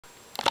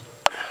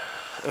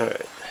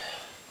Alright,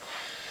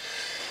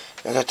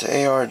 I got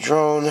the AR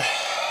drone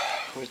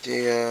with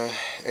the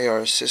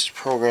AR assist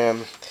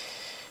program.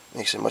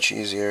 Makes it much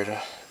easier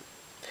to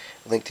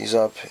link these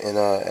up in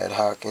ad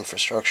hoc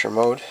infrastructure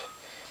mode,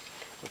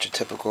 which a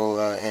typical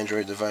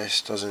Android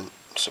device doesn't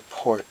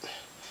support.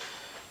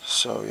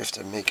 So you have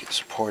to make it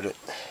support it.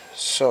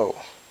 So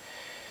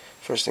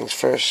first things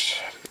first,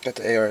 got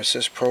the AR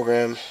assist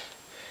program.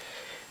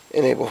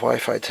 Enable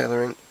Wi-Fi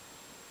tethering.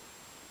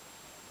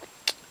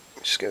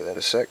 Just give that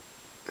a sec.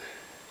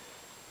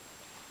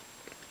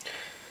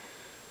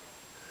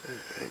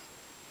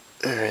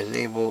 Alright,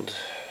 enabled.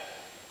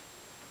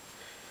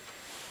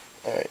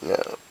 Alright,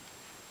 now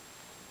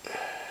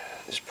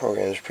this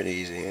program is pretty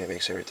easy. It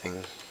makes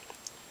everything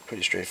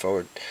pretty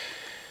straightforward.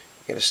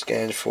 You gotta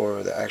scan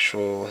for the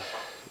actual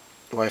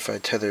Wi-Fi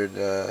tethered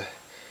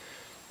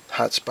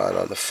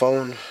hotspot on the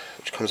phone,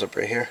 which comes up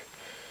right here.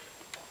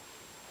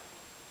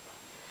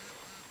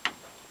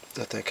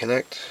 Let that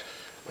connect.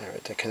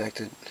 Alright, that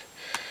connected.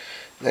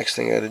 Next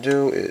thing I gotta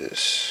do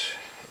is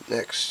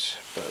next,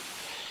 but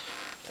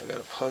I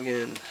gotta plug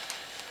in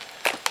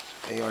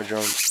AR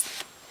drone.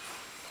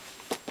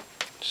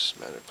 Just a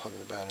matter of plugging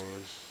the battery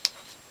in.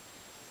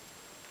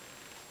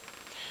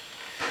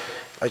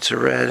 Lights are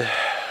red.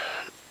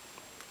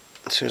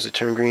 As soon as they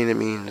turn green, it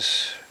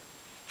means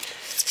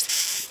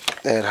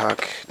the ad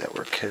hoc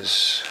network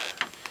has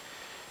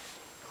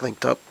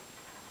linked up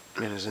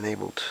and is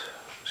enabled.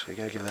 So you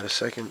gotta give that a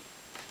second.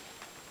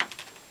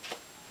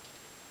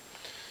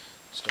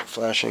 Start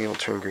flashing, it'll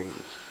turn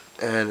green.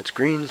 And it's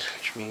green,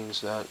 which means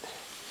that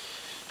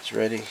it's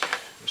ready.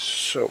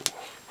 So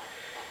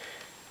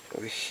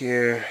over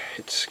here,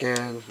 hit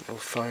scan, you'll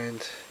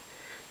find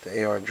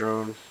the AR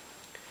drone.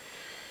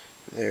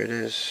 There it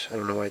is. I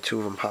don't know why two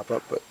of them pop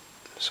up, but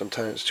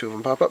sometimes two of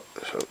them pop up.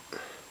 So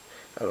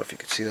I don't know if you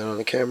can see that on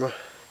the camera.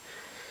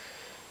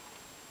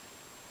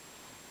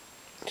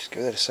 Just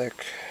give that a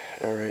sec.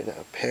 Alright,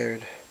 now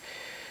paired.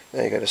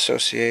 Now you got to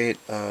associate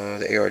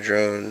the AR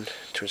drone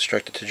to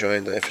instruct it to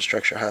join the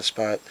infrastructure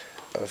hotspot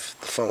of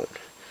the phone.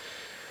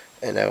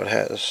 And now it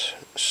has.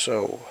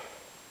 So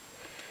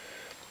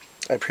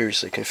I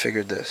previously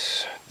configured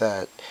this,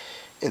 that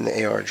in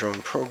the AR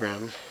drone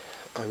program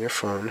on your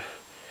phone,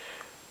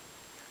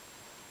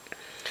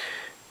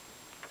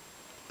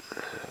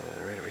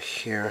 right over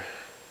here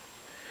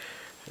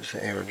is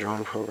the AR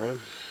drone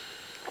program.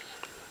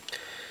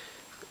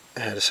 I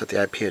had to set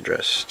the IP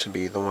address to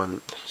be the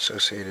one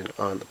associated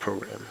on the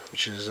program,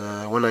 which is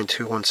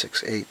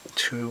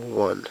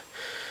 192.168.2.1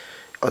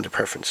 under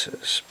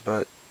preferences,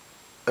 but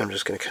I'm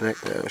just going to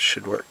connect now. It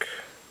should work.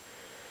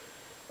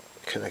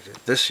 Connected.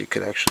 This you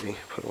could actually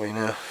put away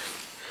now,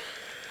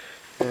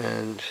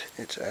 and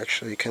it's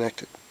actually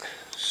connected.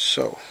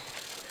 So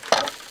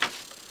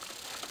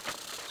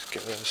let's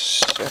give it a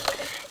sec.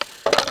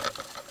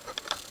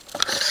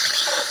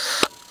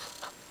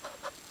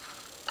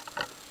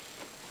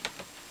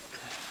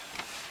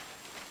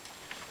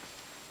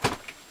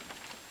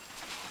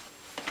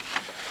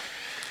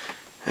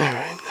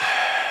 Alright,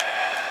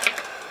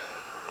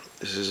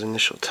 this is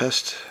initial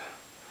test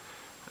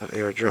of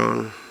AR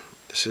drone.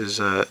 This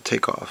is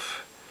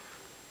takeoff.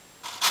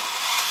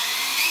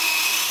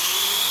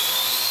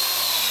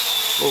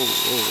 Oh,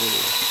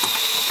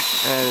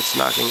 and it's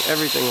knocking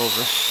everything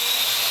over.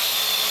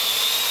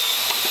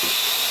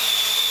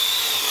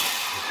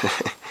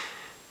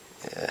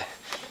 Yeah.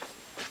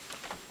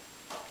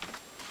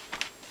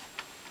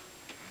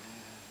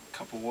 A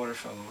cup of water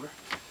fell over.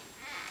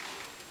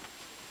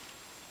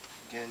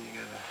 Again, you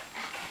gotta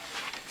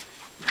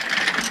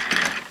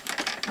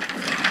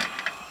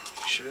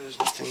make sure there's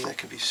nothing that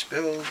could be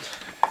spilled.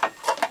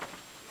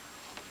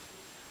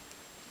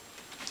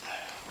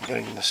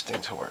 Getting this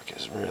thing to work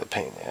is really a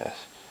pain in the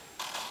ass.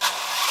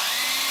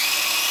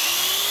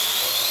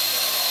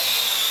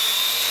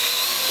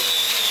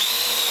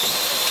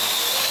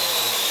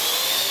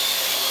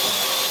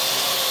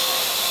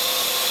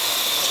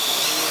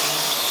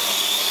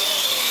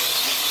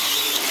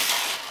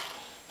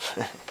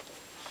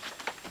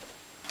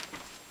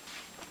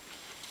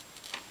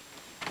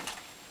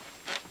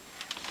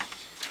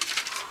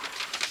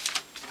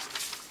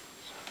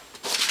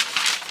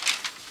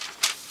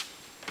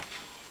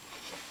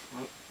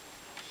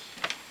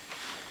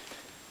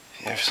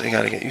 So you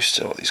gotta get used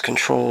to all these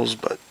controls,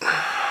 but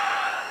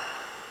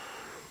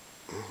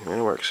when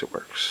it works, it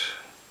works.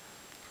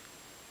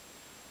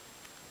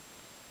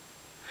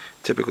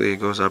 Typically it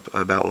goes up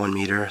about 1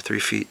 meter, 3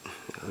 feet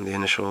on the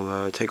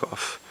initial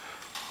takeoff.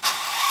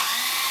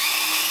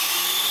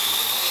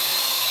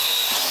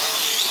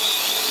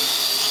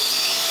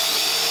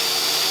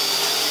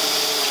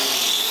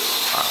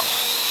 Wow.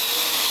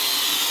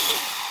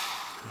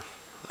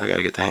 I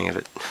gotta get the hang of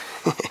it.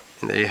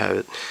 And there you have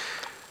it.